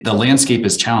the landscape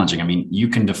is challenging. I mean, you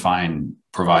can define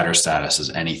provider status as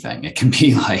anything. It can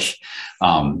be like,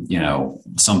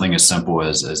 something as simple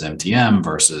as MTM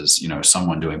versus,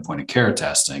 someone doing point of care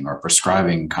testing or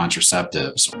prescribing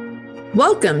contraceptives.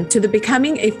 Welcome to the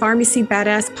Becoming a Pharmacy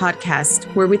Badass podcast,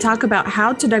 where we talk about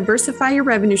how to diversify your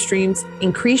revenue streams,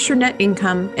 increase your net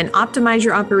income, and optimize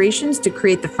your operations to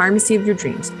create the pharmacy of your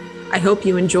dreams. I hope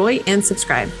you enjoy and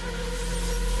subscribe.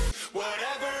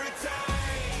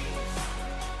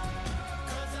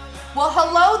 Well,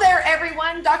 hello there,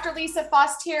 everyone. Dr. Lisa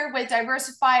Faast here with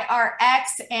EpicRx,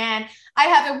 and I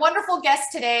have a wonderful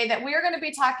guest today that we are going to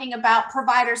be talking about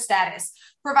provider status.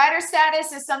 Provider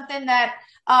status is something that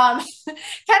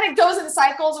kind of goes in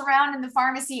cycles around in the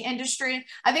pharmacy industry.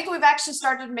 I think we've actually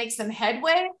started to make some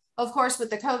headway, of course, with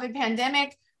the COVID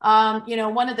pandemic.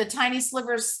 One of the tiny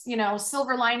slivers,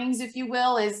 silver linings, if you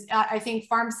will, is I think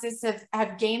pharmacists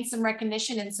have gained some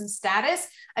recognition and some status.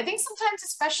 I think sometimes,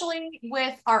 especially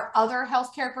with our other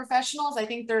healthcare professionals, I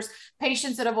think there's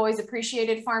patients that have always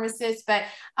appreciated pharmacists. But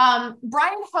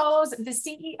Brian Hose, the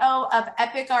CEO of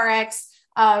EpicRx,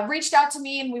 reached out to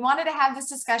me, and we wanted to have this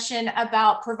discussion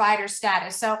about provider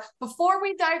status. So before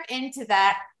we dive into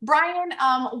that, Brian,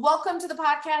 welcome to the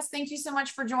podcast. Thank you so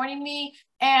much for joining me.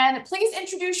 And please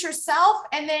introduce yourself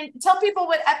and then tell people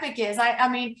what Epic is.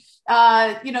 We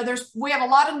have a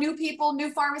lot of new people,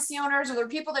 new pharmacy owners, or there are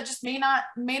people that just may not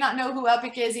know who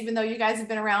Epic is, even though you guys have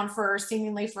been around for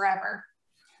seemingly forever.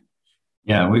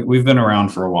 Yeah, we've been around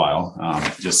for a while.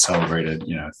 Just celebrated,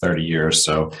 30 years.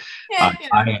 So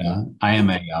I am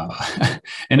a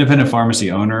independent pharmacy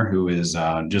owner who is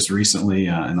just recently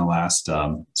in the last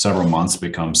several months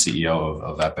become CEO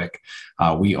of Epic.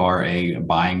 We are a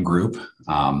buying group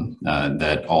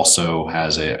that also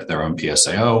has their own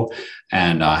PSAO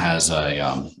and has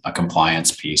a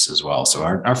compliance piece as well. So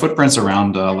our footprint's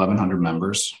around 1,100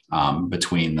 members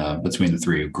between the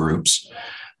three groups.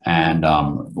 And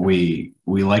we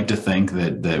like to think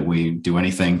that we do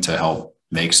anything to help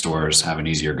make stores have an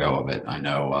easier go of it. I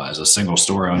know as a single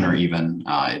store owner, even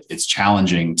it's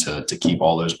challenging to keep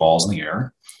all those balls in the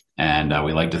air. And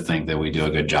we like to think that we do a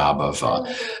good job of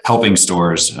helping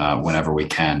stores whenever we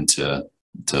can to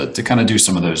kind of do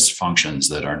some of those functions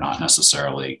that are not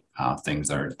necessarily things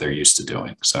they're used to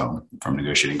doing. So from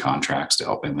negotiating contracts to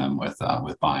helping them with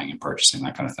buying and purchasing,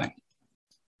 that kind of thing.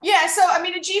 Yeah, so a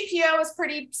GPO is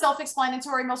pretty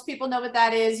self-explanatory. Most people know what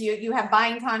that is. You have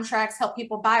buying contracts, help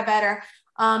people buy better.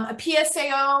 A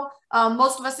PSAO,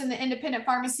 most of us in the independent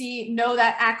pharmacy know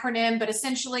that acronym, but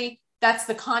essentially that's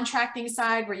the contracting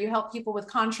side where you help people with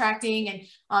contracting, and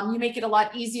you make it a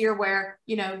lot easier where,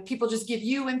 people just give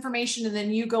you information and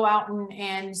then you go out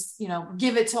and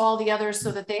give it to all the others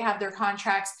so that they have their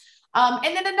contracts.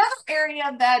 And then another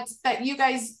area that you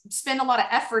guys spend a lot of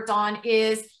effort on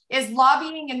is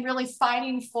lobbying and really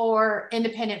fighting for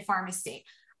independent pharmacy.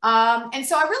 And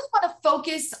so I really want to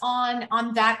focus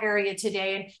on that area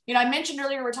today. And, I mentioned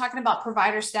earlier, we're talking about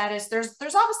provider status.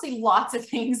 There's obviously lots of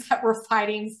things that we're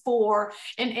fighting for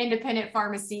in independent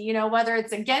pharmacy, whether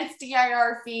it's against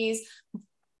DIR fees,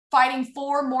 fighting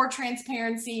for more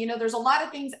transparency, there's a lot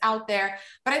of things out there,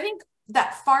 but I think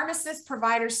that pharmacist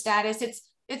provider status,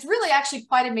 it's really actually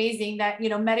quite amazing that,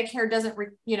 Medicare doesn't,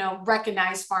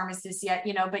 recognize pharmacists yet,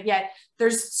 but yet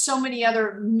there's so many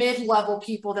other mid-level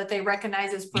people that they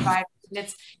recognize as providers. And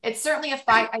it's certainly a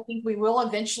fight I think we will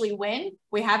eventually win.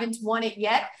 We haven't won it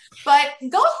yet, but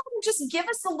go ahead and just give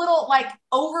us a little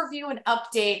overview and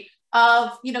update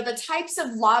of, the types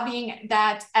of lobbying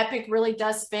that Epic really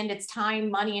does spend its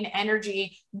time, money, and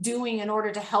energy doing in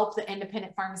order to help the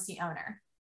independent pharmacy owner.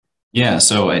 Yeah,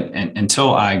 so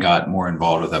until I got more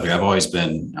involved with Epic, I've always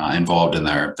been involved in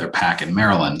their PAC in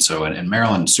Maryland. So in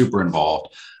Maryland, super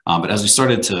involved. But as we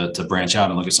started to branch out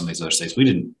and look at some of these other states,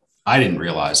 I didn't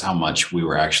realize how much we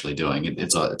were actually doing.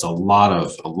 It's a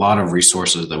lot of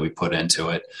resources that we put into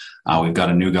it. We've got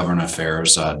a new government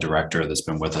affairs director that's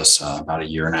been with us about a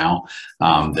year now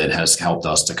that has helped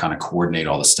us to kind of coordinate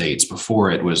all the states.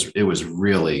 Before it was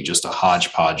really just a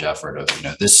hodgepodge effort of,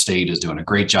 this state is doing a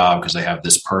great job because they have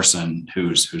this person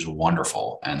who's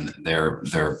wonderful and they're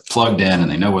plugged in and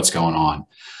they know what's going on.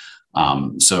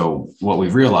 So what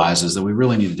we've realized is that we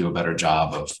really need to do a better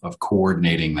job of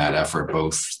coordinating that effort,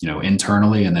 both,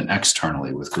 internally and then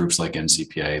externally with groups like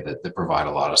NCPA that provide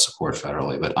a lot of support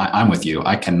federally. But I'm with you.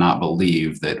 I cannot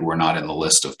believe that we're not in the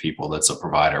list of people that's a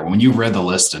provider. When you read the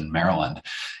list in Maryland,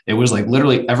 it was like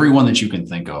literally everyone that you can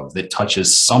think of that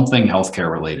touches something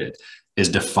healthcare related is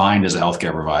defined as a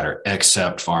healthcare provider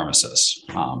except pharmacists.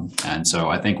 And so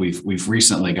I think we've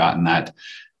recently gotten that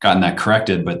gotten that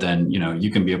corrected, but then, you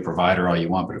can be a provider all you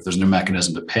want, but if there's no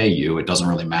mechanism to pay you, it doesn't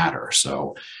really matter.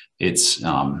 So it's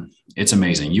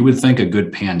amazing. You would think a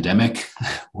good pandemic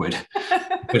would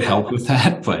help with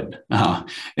that, but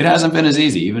it hasn't been as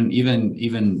easy.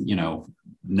 Even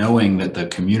knowing that the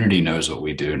community knows what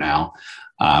we do now,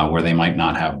 where they might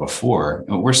not have before,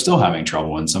 we're still having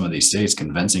trouble in some of these states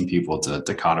convincing people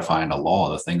to codify into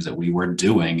law the things that we were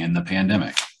doing in the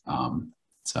pandemic.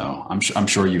 So I'm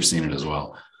sure you've seen it as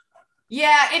well.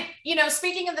 Yeah,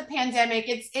 speaking of the pandemic,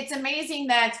 it's amazing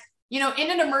that, in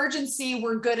an emergency,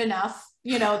 we're good enough,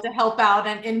 to help out.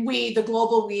 And we, the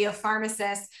global we of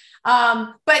pharmacists,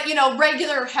 but,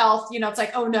 regular health, it's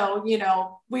like, oh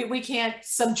no, we can't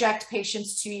subject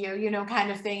patients to you, kind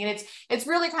of thing. And it's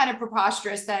really kind of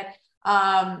preposterous that,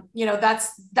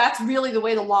 that's really the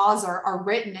way the laws are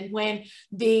written. And when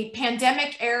the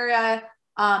pandemic era,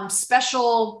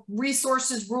 special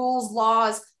resources, rules,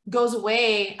 laws goes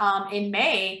away, in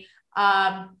May,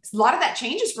 a lot of that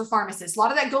changes for pharmacists. A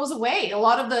lot of that goes away. A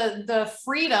lot of the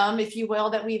freedom, if you will,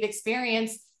 that we've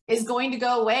experienced is going to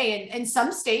go away. And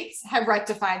some states have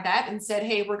rectified that and said,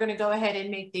 hey, we're going to go ahead and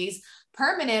make these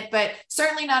permanent, but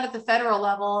certainly not at the federal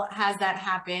level has that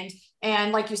happened.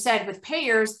 And like you said, with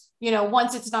payers,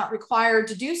 once it's not required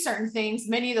to do certain things,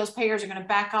 many of those payers are going to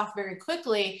back off very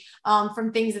quickly,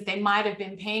 from things that they might have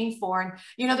been paying for. And,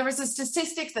 there was a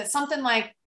statistics that something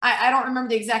like, I don't remember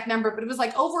the exact number, but it was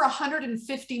like over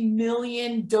 150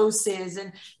 million doses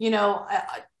and,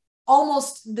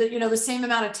 almost the same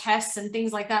amount of tests and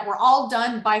things like that were all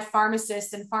done by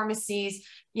pharmacists and pharmacies,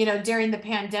 during the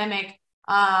pandemic.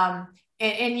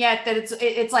 And yet that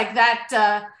it's like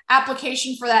that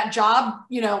application for that job,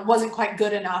 wasn't quite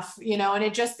good enough, and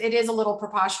it is a little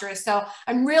preposterous. So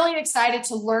I'm really excited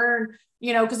to learn,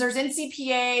 because there's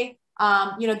NCPA,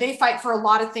 they fight for a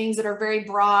lot of things that are very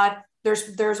broad.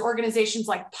 There's organizations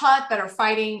like PUT that are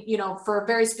fighting, for a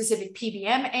very specific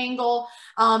PBM angle.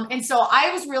 And so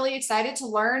I was really excited to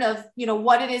learn of,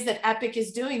 what it is that Epic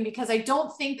is doing, because I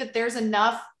don't think that there's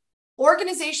enough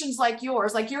organizations like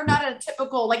yours. Like you're not a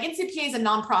typical, like NCPA is a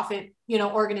nonprofit,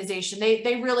 organization.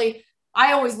 They really,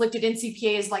 I always looked at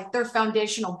NCPA as like their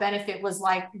foundational benefit was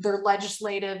like their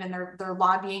legislative and their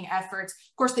lobbying efforts.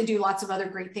 Of course, they do lots of other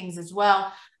great things as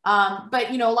well.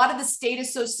 But, a lot of the state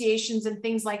associations and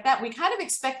things like that, we kind of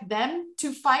expect them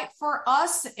to fight for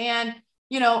us. And,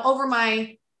 over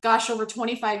my, over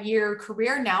 25-year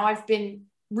career now, I've been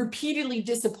repeatedly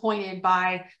disappointed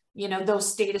by,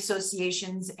 those state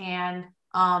associations and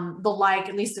the like,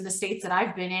 at least in the states that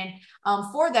I've been in,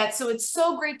 for that. So it's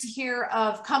so great to hear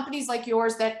of companies like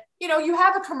yours that, you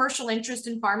have a commercial interest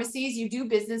in pharmacies, you do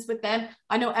business with them.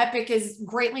 I know Epic is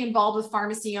greatly involved with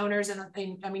pharmacy owners, and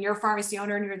I mean, you're a pharmacy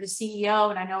owner and you're the CEO,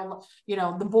 and I know,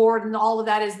 the board and all of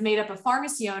that is made up of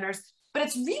pharmacy owners, but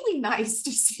it's really nice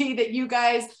to see that you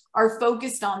guys are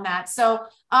focused on that. So,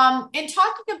 in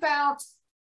talking about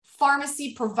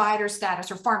pharmacy provider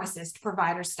status or pharmacist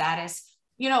provider status,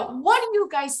 what do you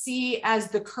guys see as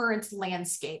the current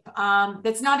landscape?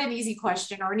 That's not an easy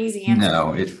question or an easy answer.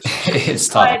 No, it's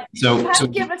tough. So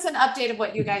give us an update of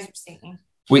what you guys are seeing.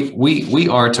 We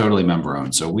are totally member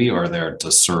owned. So we are there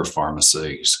to serve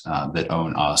pharmacies that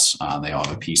own us. They all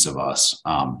have a piece of us.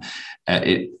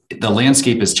 The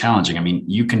landscape is challenging. I mean,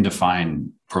 you can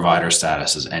define provider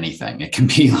status as anything. It can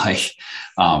be like,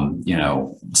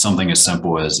 something as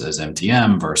simple as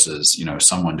MTM versus,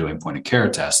 someone doing point of care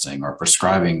testing or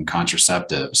prescribing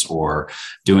contraceptives or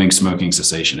doing smoking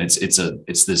cessation.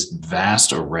 It's this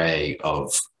vast array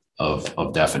of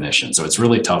definition. So it's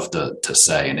really tough to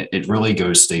say, and it really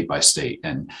goes state by state.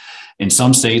 And in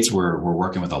some states, we're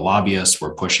working with a lobbyist,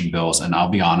 we're pushing bills. And I'll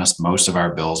be honest, most of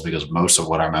our bills, because most of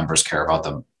what our members care about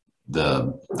the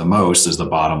most is the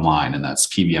bottom line, and that's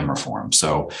PBM reform.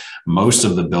 So most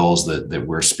of the bills that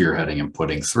we're spearheading and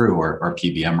putting through are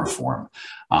PBM reform.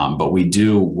 But we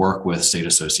do work with state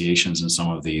associations in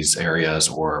some of these areas,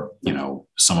 or,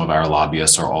 some of our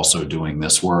lobbyists are also doing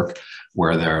this work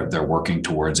where they're working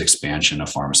towards expansion of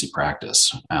pharmacy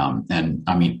practice. And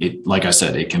I mean, like I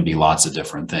said, it can be lots of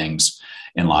different things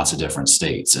in lots of different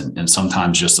states. And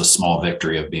sometimes just a small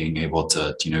victory of being able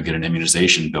to, get an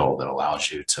immunization bill that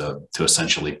allows you to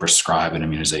essentially prescribe an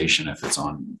immunization if it's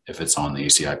on the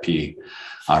ACIP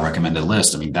recommended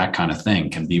list. I mean, that kind of thing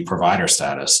can be provider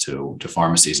status to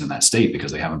pharmacies in that state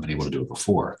because they haven't been able to do it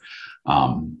before.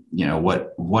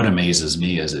 What amazes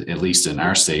me is, at least in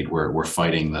our state, we're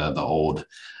fighting the old,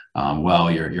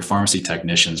 your pharmacy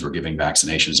technicians were giving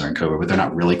vaccinations during COVID, but they're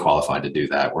not really qualified to do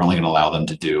that. We're only going to allow them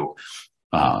to do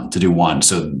to do one.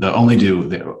 So they only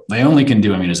can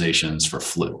do immunizations for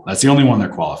flu. That's the only one they're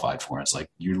qualified for. It's like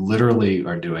you literally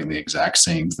are doing the exact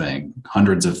same thing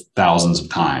hundreds of thousands of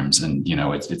times, and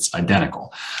it's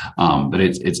identical. But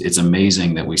it's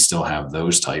amazing that we still have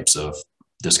those types of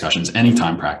discussions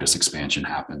anytime practice expansion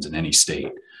happens in any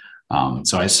state.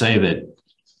 So I say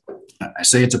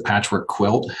it's a patchwork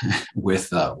quilt with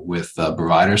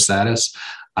provider status.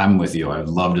 I'm with you. I'd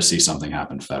love to see something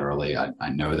happen federally. I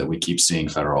know that we keep seeing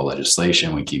federal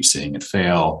legislation. We keep seeing it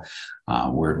fail.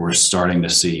 We're starting to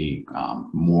see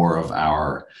more of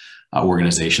our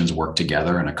organizations work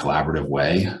together in a collaborative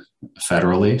way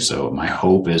federally. So my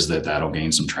hope is that that'll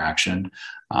gain some traction.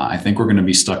 I think we're going to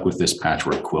be stuck with this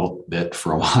patchwork quilt bit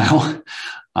for a while.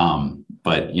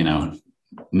 But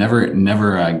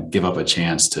never give up a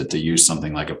chance to use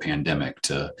something like a pandemic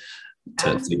to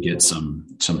get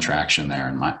some traction there.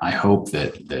 And I hope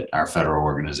that our federal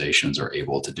organizations are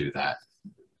able to do that.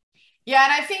 Yeah.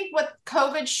 And I think what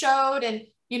COVID showed, and,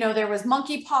 there was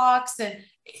monkeypox, and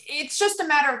it's just a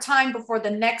matter of time before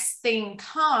the next thing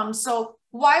comes. So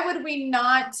why would we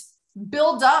not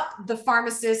build up the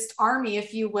pharmacist army,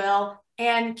 if you will,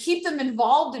 and keep them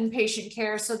involved in patient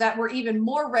care so that we're even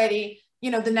more ready,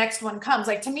 the next one comes?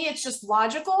 Like, to me, it's just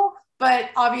logical. But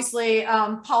obviously,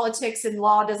 politics and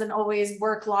law doesn't always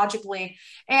work logically.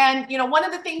 And, one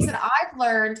of the things that I've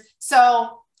learned,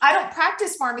 so I don't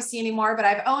practice pharmacy anymore, but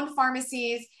I've owned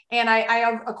pharmacies, and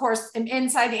I of course, am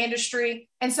inside the industry.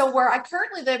 And so where I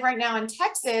currently live right now in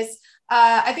Texas,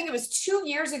 I think it was 2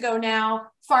 years ago now,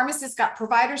 Pharmacist got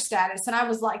provider status. And I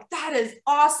was like, that is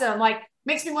awesome. Like,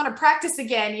 makes me want to practice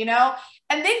again,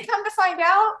 And then come to find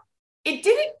out, it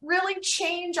didn't really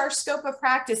change our scope of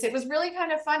practice. It was really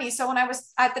kind of funny. So when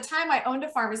at the time, I owned a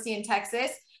pharmacy in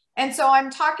Texas. And so I'm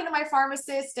talking to my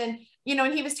pharmacist, and,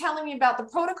 and he was telling me about the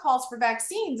protocols for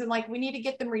vaccines, and like, we need to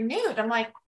get them renewed. I'm like,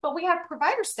 but we have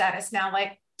provider status now.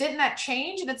 Like, didn't that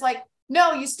change? And it's like,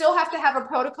 no, you still have to have a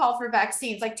protocol for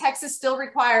vaccines. Like, Texas still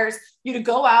requires you to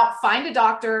go out, find a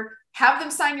doctor, have them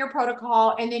sign your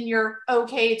protocol, and then you're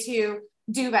okay to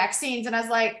do vaccines. And I was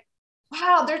like,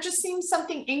 wow, there just seems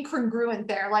something incongruent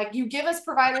there. Like, you give us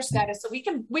provider status so we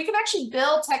can actually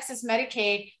bill Texas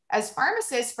Medicaid as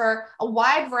pharmacists for a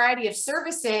wide variety of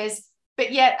services,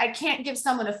 but yet I can't give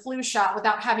someone a flu shot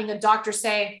without having a doctor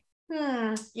say,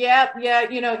 yeah,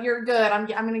 you're good. I'm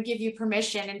going to give you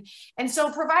permission. And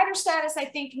so provider status, I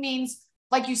think, means,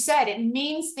 like you said, it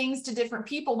means things to different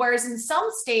people. Whereas in some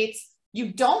states,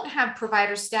 you don't have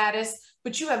provider status,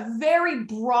 but you have very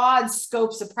broad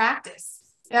scopes of practice.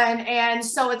 And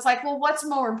so it's like, well, what's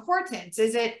more important?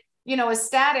 Is it, a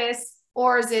status,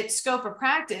 or is it scope of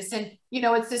practice? And,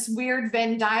 it's this weird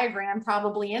Venn diagram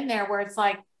probably in there where it's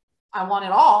like, I want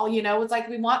it all, it's like,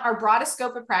 we want our broadest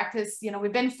scope of practice.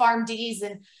 We've been PharmDs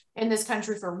in this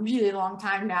country for a really long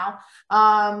time now.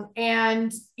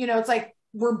 And, it's like,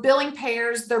 we're billing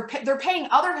payers. They're paying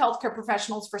other healthcare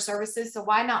professionals for services. So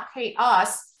why not pay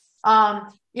us?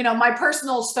 My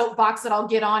personal soapbox that I'll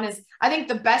get on is, I think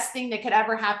the best thing that could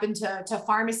ever happen to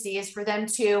pharmacy is for them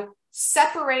to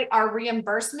separate our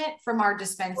reimbursement from our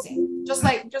dispensing, just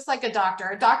like a doctor.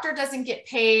 A doctor doesn't get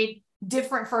paid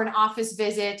different for an office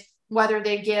visit, whether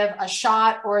they give a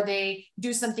shot or they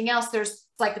do something else. There's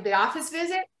like the office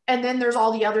visit, and then there's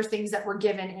all the other things that were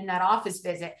given in that office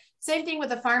visit. Same thing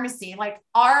with a pharmacy. Like,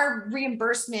 our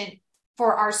reimbursement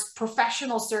for our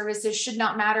professional services should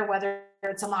not matter whether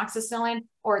it's amoxicillin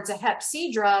or it's a Hep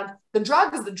C drug. The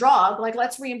drug is the drug. Like,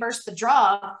 let's reimburse the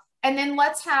drug, and then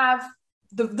let's have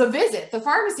the visit, the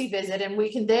pharmacy visit, and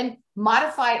we can then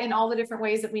modify it in all the different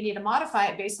ways that we need to modify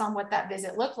it based on what that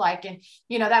visit looked like. And,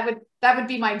 that would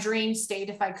be my dream state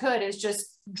if I could, is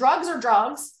just drugs are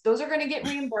drugs. Those are going to get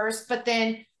reimbursed, but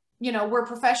then, we're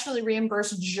professionally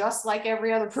reimbursed just like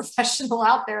every other professional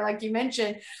out there, like you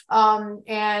mentioned.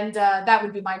 That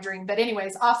would be my dream. But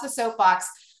anyways, off the soapbox.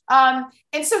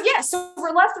 So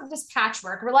we're left with this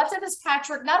patchwork. We're left with this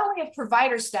patchwork, not only of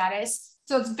provider status,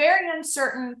 so it's very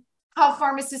uncertain how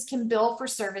pharmacists can bill for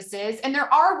services. And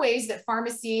there are ways that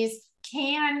pharmacies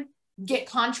can get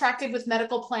contracted with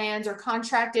medical plans, or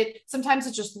contracted. Sometimes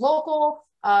it's just local,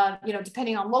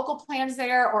 depending on local plans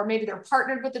there, or maybe they're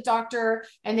partnered with the doctor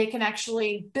and they can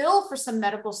actually bill for some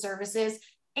medical services.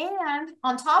 And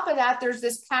on top of that, there's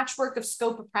this patchwork of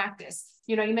scope of practice.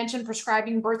 You mentioned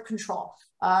prescribing birth control.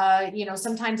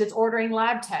 Sometimes it's ordering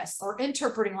lab tests or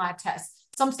interpreting lab tests.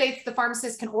 Some states, the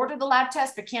pharmacist can order the lab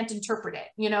test, but can't interpret it,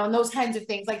 and those kinds of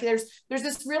things. Like, there's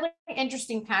this really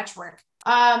interesting patchwork.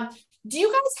 Do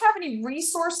you guys have any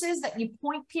resources that you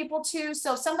point people to?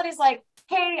 So if somebody's like,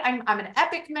 hey, I'm an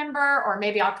Epic member, or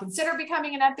maybe I'll consider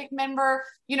becoming an Epic member.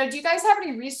 You know, do you guys have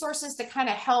any resources to kind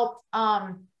of help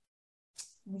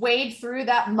wade through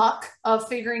that muck of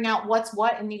figuring out what's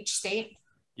what in each state?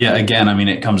 Yeah, again, I mean,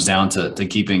 it comes down to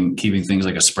keeping things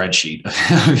like a spreadsheet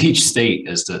of each state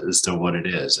as to what it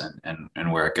is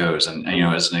and where it goes. And you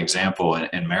know, as an example,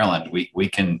 in Maryland, we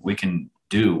can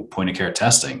do point of care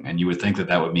testing, and you would think that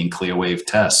that would mean CLIA waive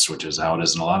tests, which is how it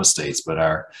is in a lot of states. But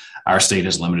our state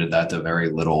has limited that to very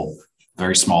little,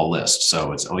 very small list.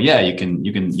 So it's, oh yeah, you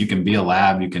can be a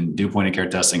lab, you can do point of care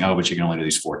testing. Oh, but you can only do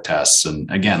these 4 tests.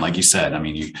 And again, like you said, I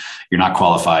mean, you're not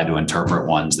qualified to interpret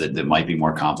ones that might be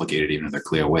more complicated, even if they're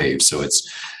CLIA waived. So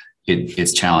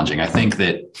it's challenging. I think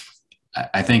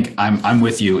I'm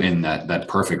with you in that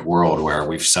perfect world where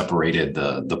we've separated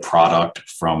the product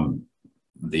from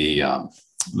the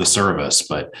service,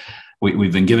 but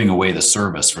we've been giving away the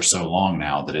service for so long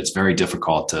now that it's very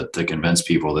difficult to convince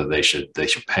people that they should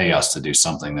pay us to do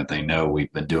something that they know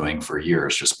we've been doing for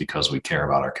years just because we care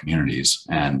about our communities.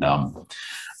 And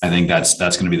I think that's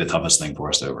going to be the toughest thing for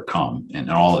us to overcome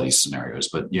in all of these scenarios.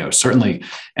 But you know, certainly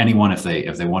anyone, if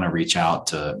they want to reach out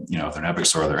to, you know, if they're an Epic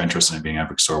store, they're interested in being an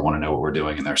Epic store, want to know what we're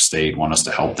doing in their state, want us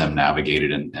to help them navigate it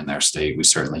in their state, we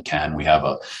certainly can. We have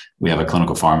a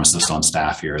clinical pharmacist on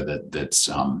staff here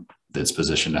that's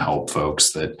positioned to help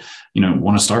folks that, you know,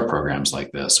 want to start programs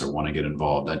like this or want to get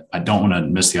involved. I don't want to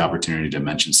miss the opportunity to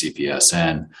mention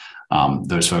CPSN.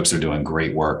 Those folks are doing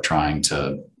great work trying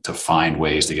to find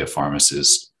ways to get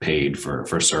pharmacists paid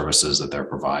for services that they're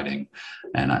providing.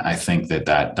 And I think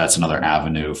that's another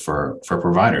avenue for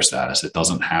provider status. It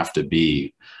doesn't have to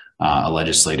be a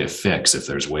legislative fix. If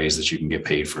there's ways that you can get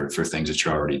paid for things that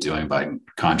you're already doing by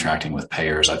contracting with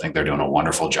payers, I think they're doing a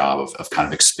wonderful job of kind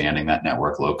of expanding that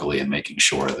network locally and making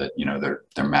sure that, you know, they're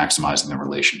maximizing the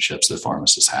relationships that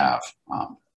pharmacists have.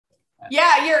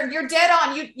 Yeah, you're dead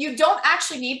on. You don't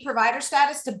actually need provider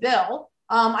status to bill.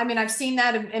 I mean, I've seen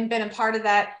that and been a part of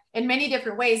that in many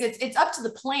different ways. It's up to the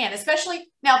plan, especially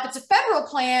now if it's a federal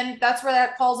plan, that's where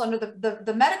that falls under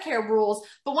the Medicare rules.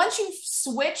 But once you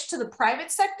switch to the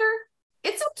private sector,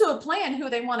 it's up to a plan who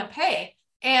they want to pay.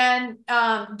 And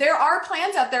there are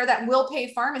plans out there that will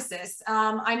pay pharmacists.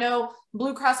 I know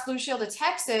Blue Cross Blue Shield of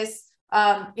Texas,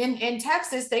 in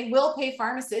Texas, they will pay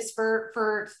pharmacists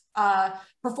for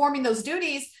performing those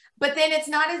duties. But then it's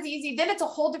not as easy. Then it's a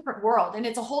whole different world, and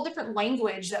it's a whole different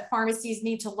language that pharmacies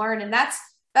need to learn. And that's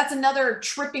another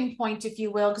tripping point, if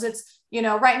you will, because it's, you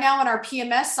know, right now in our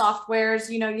PMS softwares,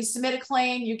 you know, you submit a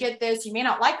claim, you get this, you may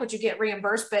not like what you get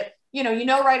reimbursed, but you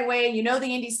know right away, you know the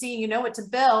NDC, you know what to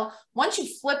bill. Once you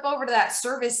flip over to that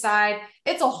service side,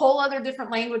 it's a whole other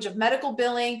different language of medical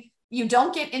billing. You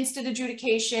don't get instant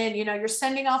adjudication, you know, you're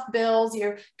sending off bills,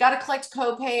 you've got to collect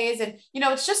copays, and, you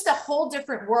know, it's just a whole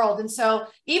different world. And so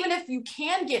even if you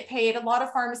can get paid, a lot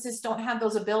of pharmacists don't have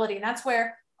those ability. And that's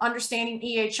where understanding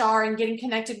EHR and getting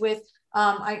connected with,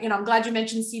 I'm glad you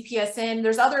mentioned CPSN.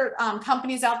 There's other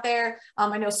companies out there.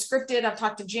 I know Scripted, I've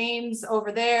talked to James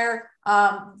over there.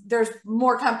 There's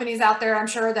more companies out there, I'm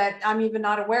sure, that I'm even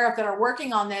not aware of that are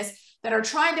working on this, that are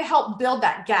trying to help build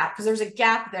that gap, because there's a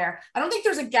gap there. I don't think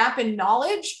there's a gap in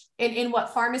knowledge in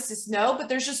what pharmacists know, but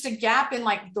there's just a gap in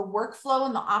like the workflow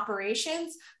and the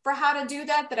operations for how to do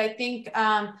that I think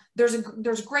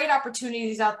there's great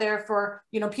opportunities out there for,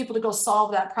 you know, people to go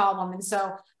solve that problem. And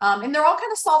so and they're all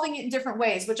kind of solving it in different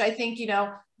ways, which I think, you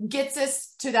know, gets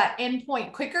us to that end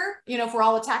point quicker. You know, if we're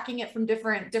all attacking it from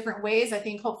different ways, I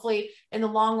think hopefully in the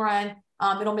long run,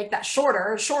 it'll make that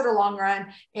shorter long run,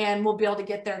 and we'll be able to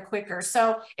get there quicker.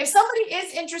 So if somebody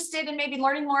is interested in maybe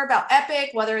learning more about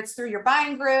Epic, whether it's through your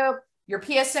buying group, your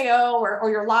PSAO, or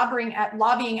your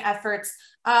lobbying efforts,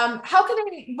 how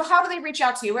do they reach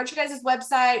out to you? What's your guys'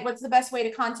 website? What's the best way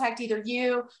to contact either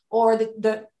you or it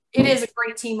is a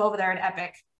great team over there at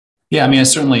Epic? Yeah, I mean, I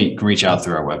certainly can reach out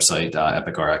through our website,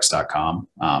 EpicRx.com.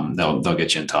 They'll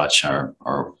get you in touch, or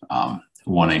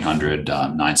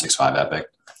 1-800-965-EPIC.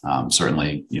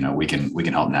 Certainly, you know, we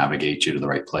can help navigate you to the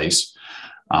right place.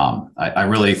 I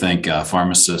really think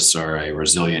pharmacists are a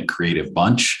resilient, creative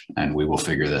bunch, and we will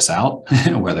figure this out,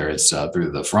 whether it's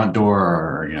through the front door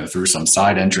or, you know, through some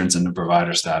side entrance into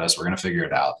provider status. We're going to figure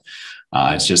it out.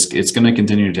 It's going to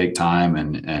continue to take time,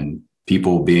 and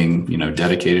people being, you know,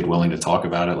 dedicated, willing to talk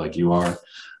about it like you are,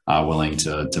 willing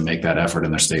to make that effort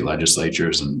in their state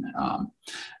legislatures and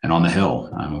on the Hill.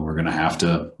 I mean, we're going to have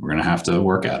to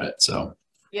work at it. So.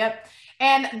 Yep.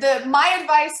 And my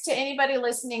advice to anybody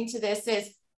listening to this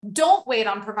is, don't wait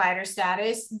on provider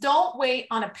status. Don't wait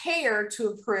on a payer to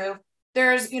approve.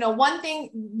 There's, you know, one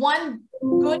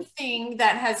good thing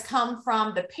that has come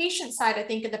from the patient side, I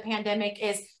think, of the pandemic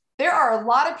is there are a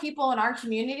lot of people in our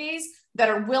communities that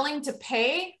are willing to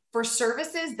pay for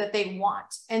services that they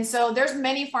want. And so there's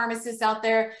many pharmacists out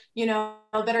there,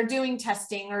 that are doing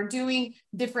testing or doing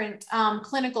different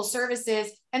clinical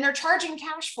services, and they're charging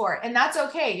cash for it. And that's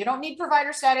okay. You don't need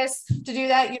provider status to do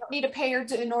that. You don't need a payer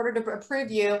in order to approve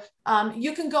you.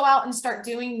 You can go out and start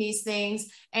doing these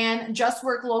things and just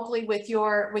work locally with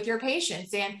your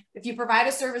patients. And if you provide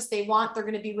a service they want, they're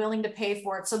going to be willing to pay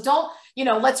for it. So don't,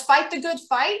 let's fight the good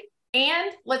fight.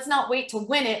 And let's not wait to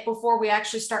win it before we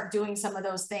actually start doing some of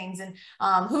those things. And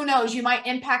who knows, you might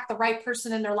impact the right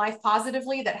person in their life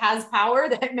positively that has power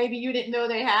that maybe you didn't know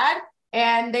they had.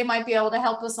 And they might be able to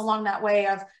help us along that way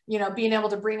of, being able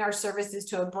to bring our services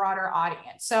to a broader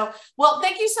audience. So, well,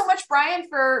 thank you so much, Brian,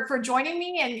 for joining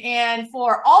me and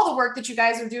for all the work that you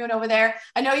guys are doing over there.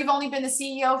 I know you've only been the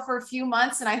CEO for a few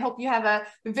months, and I hope you have a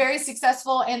very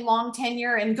successful and long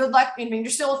tenure, and good luck. I mean, you're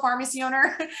still a pharmacy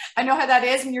owner. I know how that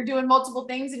is when you're doing multiple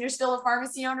things and you're still a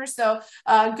pharmacy owner. So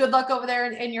good luck over there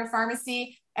in your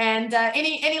pharmacy. And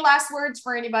any last words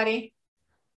for anybody?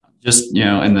 Just,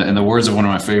 in the words of one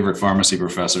of my favorite pharmacy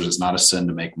professors, it's not a sin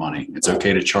to make money. It's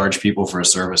okay to charge people for a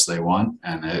service they want.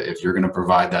 And if you're going to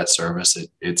provide that service,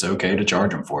 it's okay to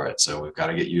charge them for it. So we've got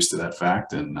to get used to that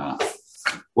fact, and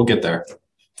we'll get there.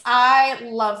 I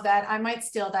love that. I might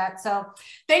steal that. So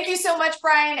thank you so much,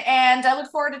 Brian. And I look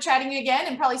forward to chatting you again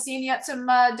and probably seeing you at some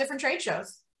different trade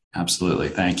shows. Absolutely.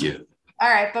 Thank you. All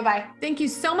right. Bye-bye. Thank you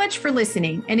so much for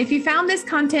listening. And if you found this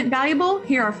content valuable,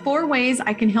 here are 4 ways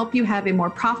I can help you have a more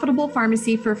profitable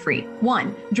pharmacy for free.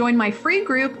 1, join my free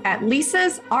group at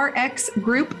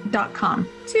lisasrxgroup.com.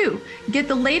 2, get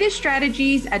the latest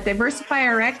strategies at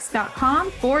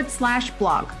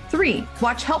diversifyrx.com/blog. 3,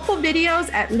 watch helpful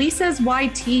videos at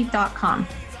lisasyt.com.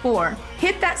 4,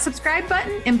 hit that subscribe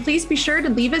button, and please be sure to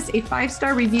leave us a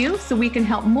 5-star review so we can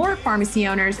help more pharmacy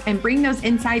owners and bring those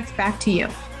insights back to you.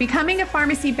 Becoming a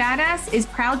Pharmacy Badass is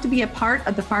proud to be a part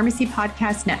of the Pharmacy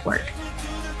Podcast Network.